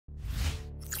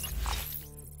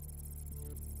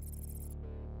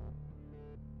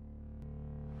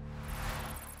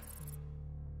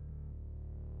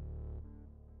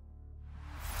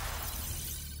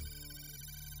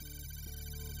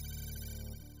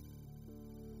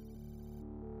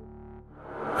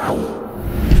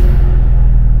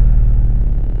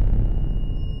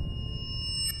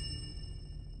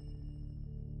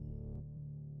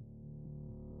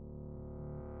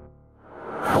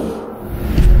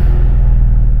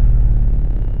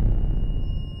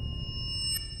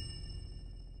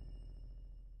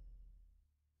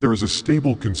There is a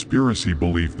stable conspiracy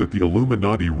belief that the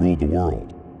Illuminati rule the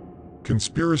world.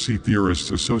 Conspiracy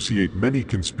theorists associate many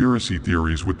conspiracy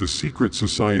theories with the secret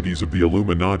societies of the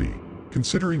Illuminati,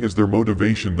 considering as their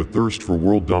motivation the thirst for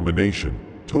world domination,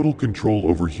 total control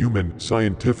over human,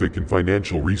 scientific, and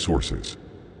financial resources.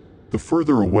 The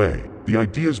further away, the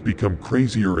ideas become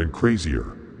crazier and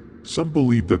crazier. Some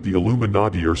believe that the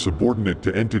Illuminati are subordinate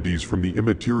to entities from the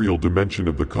immaterial dimension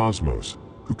of the cosmos,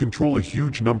 who control a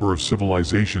huge number of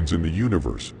civilizations in the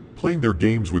universe, playing their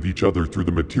games with each other through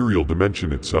the material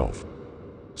dimension itself.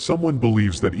 Someone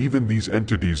believes that even these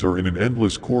entities are in an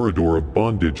endless corridor of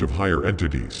bondage of higher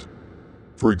entities.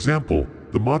 For example,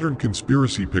 the modern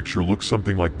conspiracy picture looks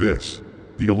something like this: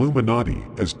 the Illuminati,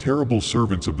 as terrible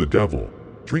servants of the devil,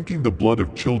 drinking the blood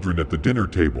of children at the dinner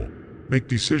table, make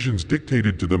decisions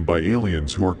dictated to them by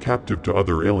aliens who are captive to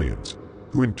other aliens,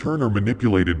 who in turn are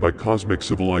manipulated by cosmic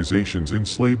civilizations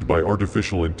enslaved by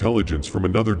artificial intelligence from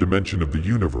another dimension of the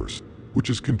universe, which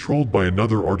is controlled by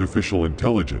another artificial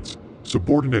intelligence,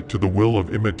 subordinate to the will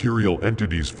of immaterial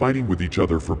entities fighting with each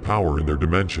other for power in their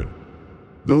dimension.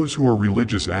 Those who are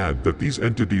religious add that these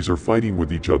entities are fighting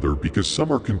with each other because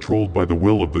some are controlled by the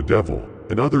will of the devil,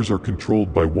 and others are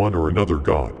controlled by one or another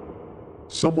god.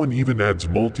 Someone even adds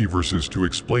multiverses to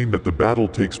explain that the battle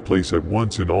takes place at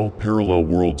once in all parallel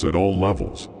worlds at all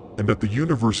levels, and that the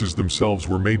universes themselves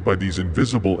were made by these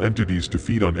invisible entities to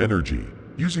feed on energy,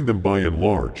 using them by and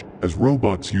large, as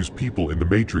robots use people in the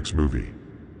Matrix movie.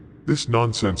 This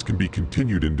nonsense can be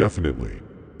continued indefinitely.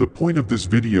 The point of this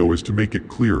video is to make it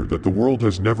clear that the world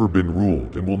has never been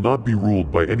ruled and will not be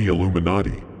ruled by any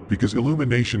Illuminati, because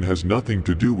illumination has nothing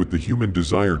to do with the human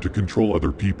desire to control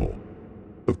other people.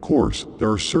 Of course, there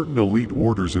are certain elite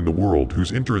orders in the world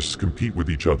whose interests compete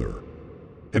with each other.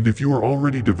 And if you are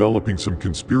already developing some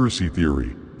conspiracy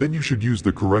theory, then you should use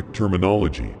the correct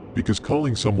terminology, because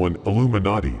calling someone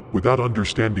Illuminati without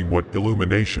understanding what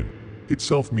illumination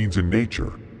itself means in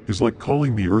nature is like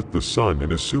calling the Earth the sun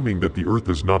and assuming that the Earth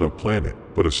is not a planet,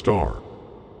 but a star.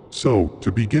 So,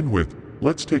 to begin with,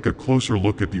 let's take a closer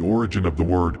look at the origin of the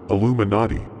word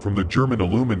Illuminati, from the German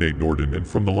Illuminate Norden and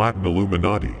from the Latin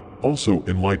Illuminati, also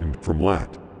enlightened from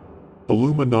Lat.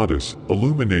 Illuminatus,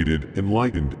 illuminated,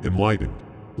 enlightened, enlightened.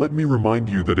 Let me remind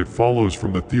you that it follows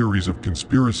from the theories of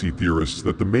conspiracy theorists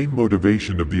that the main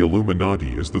motivation of the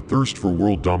Illuminati is the thirst for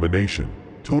world domination,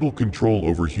 total control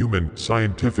over human,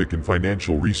 scientific, and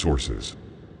financial resources.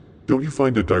 Don't you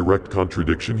find a direct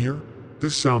contradiction here?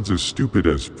 This sounds as stupid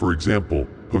as, for example,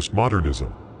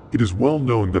 postmodernism. It is well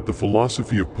known that the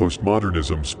philosophy of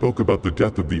postmodernism spoke about the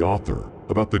death of the author,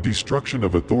 about the destruction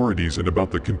of authorities, and about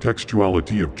the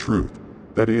contextuality of truth.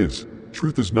 That is,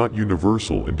 truth is not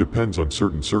universal and depends on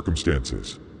certain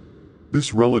circumstances.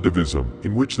 This relativism,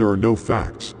 in which there are no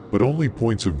facts, but only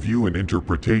points of view and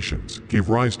interpretations, gave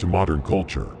rise to modern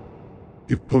culture.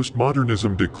 If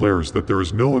postmodernism declares that there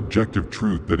is no objective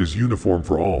truth that is uniform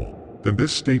for all, then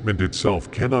this statement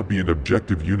itself cannot be an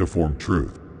objective uniform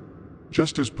truth.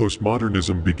 Just as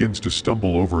postmodernism begins to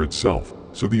stumble over itself,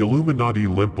 so the Illuminati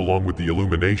limp along with the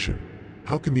illumination.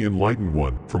 How can the enlightened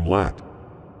one, from Lat.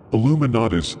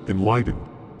 Illuminatus, enlightened,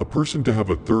 a person to have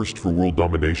a thirst for world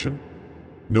domination?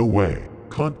 No way.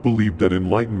 Kant believed that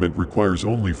enlightenment requires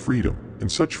only freedom,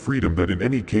 and such freedom that in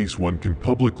any case one can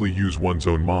publicly use one's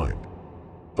own mind.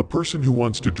 A person who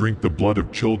wants to drink the blood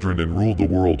of children and rule the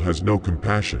world has no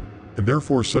compassion, and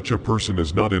therefore such a person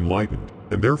is not enlightened,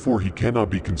 and therefore he cannot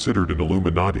be considered an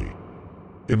Illuminati.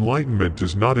 Enlightenment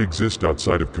does not exist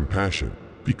outside of compassion.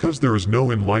 Because there is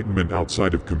no enlightenment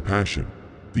outside of compassion,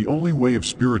 the only way of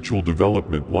spiritual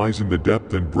development lies in the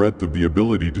depth and breadth of the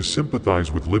ability to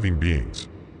sympathize with living beings.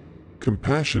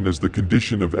 Compassion is the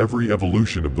condition of every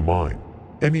evolution of the mind.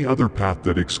 Any other path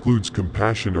that excludes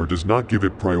compassion or does not give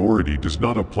it priority does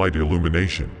not apply to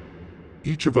illumination.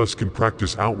 Each of us can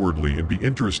practice outwardly and be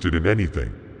interested in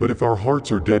anything, but if our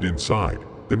hearts are dead inside,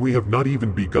 then we have not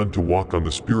even begun to walk on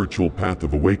the spiritual path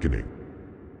of awakening.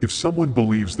 If someone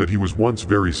believes that he was once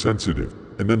very sensitive,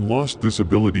 and then lost this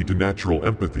ability to natural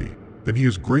empathy, then he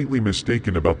is greatly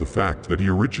mistaken about the fact that he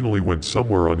originally went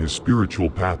somewhere on his spiritual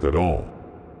path at all.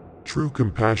 True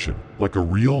compassion, like a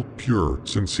real, pure,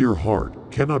 sincere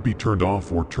heart, cannot be turned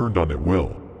off or turned on at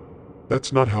will.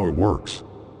 That's not how it works.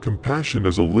 Compassion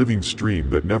is a living stream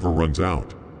that never runs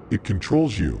out. It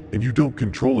controls you, and you don't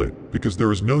control it, because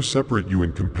there is no separate you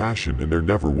in compassion and there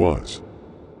never was.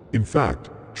 In fact,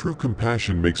 true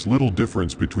compassion makes little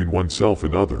difference between oneself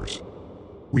and others.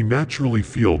 We naturally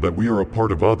feel that we are a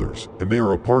part of others, and they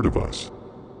are a part of us.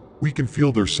 We can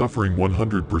feel their suffering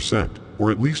 100%,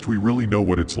 or at least we really know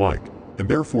what it's like, and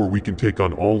therefore we can take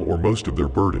on all or most of their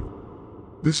burden.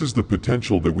 This is the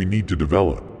potential that we need to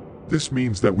develop. This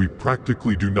means that we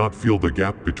practically do not feel the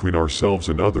gap between ourselves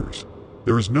and others.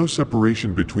 There is no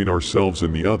separation between ourselves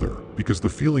and the other, because the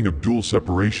feeling of dual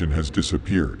separation has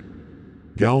disappeared.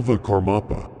 Galva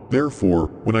Karmapa. Therefore,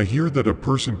 when I hear that a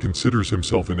person considers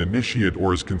himself an initiate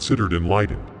or is considered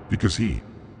enlightened, because he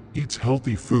eats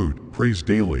healthy food, prays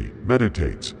daily,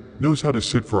 meditates, knows how to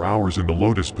sit for hours in the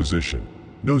lotus position,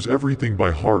 knows everything by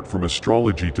heart from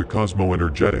astrology to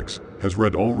cosmoenergetics, has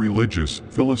read all religious,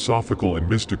 philosophical and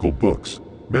mystical books,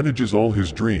 manages all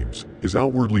his dreams, is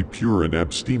outwardly pure and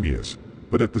abstemious,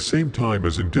 but at the same time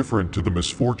is indifferent to the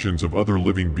misfortunes of other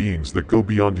living beings that go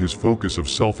beyond his focus of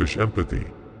selfish empathy.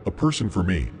 A person for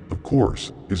me, of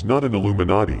course, is not an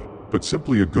Illuminati, but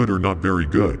simply a good or not very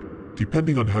good,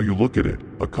 depending on how you look at it,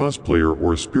 a cosplayer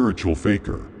or a spiritual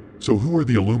faker. So who are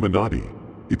the Illuminati?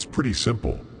 It's pretty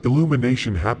simple.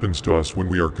 Illumination happens to us when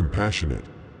we are compassionate,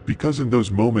 because in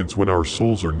those moments when our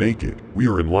souls are naked, we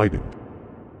are enlightened.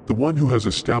 The one who has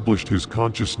established his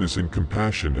consciousness in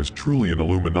compassion is truly an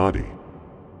Illuminati.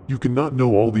 You cannot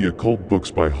know all the occult books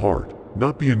by heart,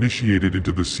 not be initiated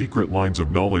into the secret lines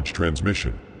of knowledge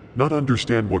transmission, not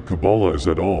understand what Kabbalah is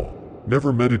at all,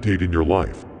 never meditate in your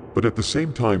life, but at the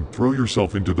same time throw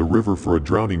yourself into the river for a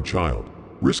drowning child,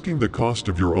 risking the cost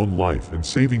of your own life and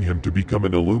saving him to become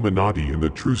an Illuminati in the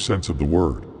true sense of the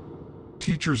word.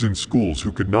 Teachers in schools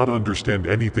who could not understand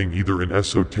anything either in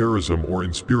esotericism or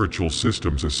in spiritual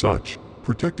systems as such,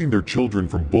 protecting their children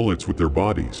from bullets with their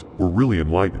bodies, were really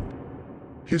enlightened.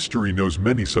 History knows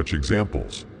many such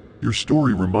examples. Your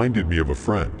story reminded me of a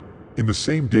friend. In the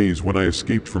same days when I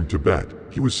escaped from Tibet,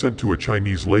 he was sent to a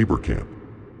Chinese labor camp.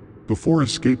 Before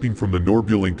escaping from the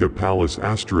Norbulinka Palace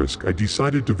 *, I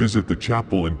decided to visit the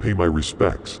chapel and pay my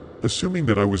respects, assuming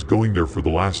that I was going there for the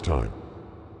last time.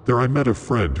 There I met a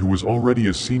friend who was already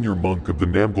a senior monk of the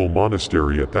Namgyal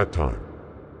monastery at that time.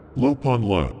 Lopan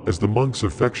La, as the monks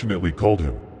affectionately called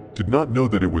him, did not know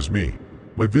that it was me.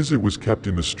 My visit was kept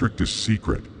in the strictest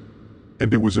secret,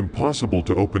 and it was impossible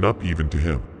to open up even to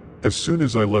him. As soon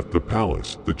as I left the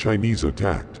palace, the Chinese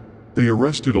attacked. They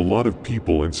arrested a lot of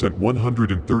people and sent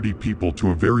 130 people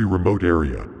to a very remote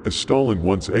area, as Stalin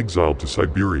once exiled to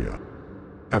Siberia.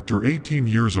 After 18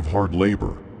 years of hard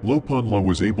labor, Lopanla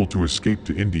was able to escape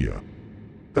to India.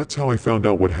 That's how I found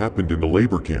out what happened in the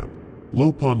labor camp.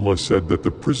 Lopanla said that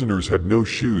the prisoners had no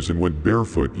shoes and went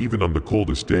barefoot even on the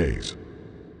coldest days.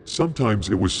 Sometimes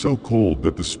it was so cold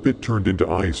that the spit turned into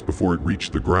ice before it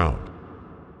reached the ground.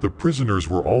 The prisoners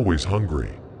were always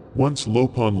hungry. Once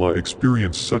Lopanla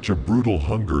experienced such a brutal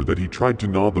hunger that he tried to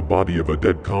gnaw the body of a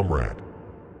dead comrade.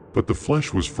 But the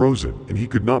flesh was frozen and he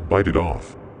could not bite it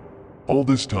off. All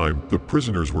this time, the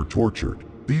prisoners were tortured.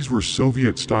 These were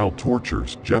Soviet-style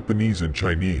tortures, Japanese and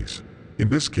Chinese. In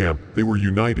this camp, they were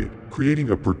united,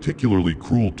 creating a particularly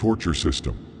cruel torture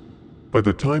system. By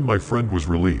the time my friend was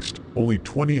released, only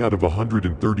 20 out of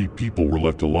 130 people were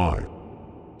left alive.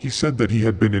 He said that he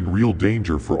had been in real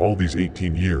danger for all these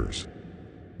 18 years.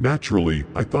 Naturally,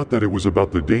 I thought that it was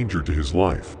about the danger to his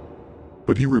life.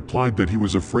 But he replied that he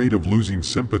was afraid of losing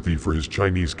sympathy for his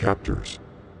Chinese captors.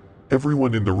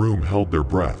 Everyone in the room held their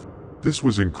breath. This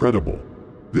was incredible.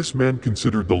 This man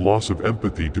considered the loss of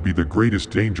empathy to be the greatest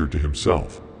danger to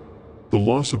himself. The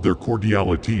loss of their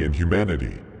cordiality and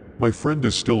humanity. My friend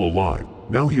is still alive.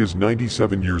 Now he is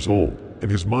 97 years old,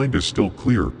 and his mind is still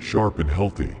clear, sharp and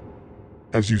healthy.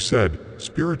 As you said,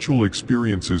 spiritual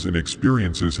experiences and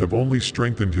experiences have only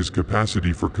strengthened his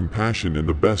capacity for compassion and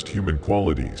the best human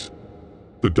qualities.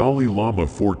 The Dalai Lama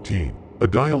 14. A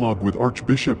dialogue with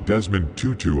Archbishop Desmond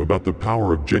Tutu about the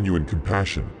power of genuine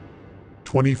compassion.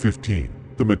 2015.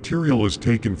 The material is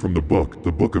taken from the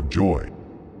Book of Joy.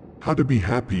 How to Be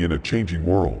Happy in a Changing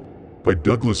World, by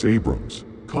Douglas Abrams.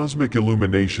 Cosmic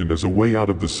illumination as a way out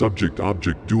of the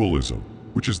subject-object dualism,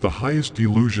 which is the highest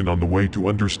delusion on the way to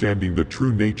understanding the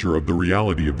true nature of the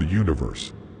reality of the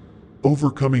universe.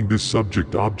 Overcoming this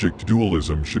subject-object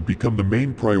dualism should become the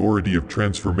main priority of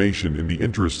transformation in the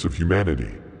interests of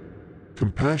humanity.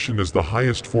 Compassion is the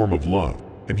highest form of love,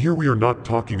 and here we are not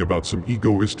talking about some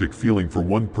egoistic feeling for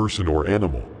one person or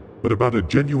animal, but about a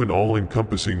genuine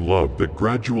all-encompassing love that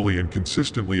gradually and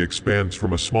consistently expands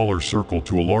from a smaller circle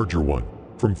to a larger one,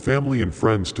 from family and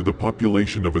friends to the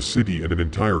population of a city and an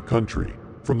entire country,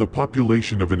 from the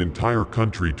population of an entire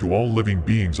country to all living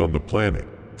beings on the planet,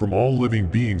 from all living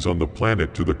beings on the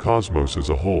planet to the cosmos as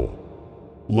a whole.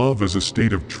 Love is a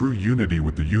state of true unity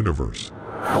with the universe.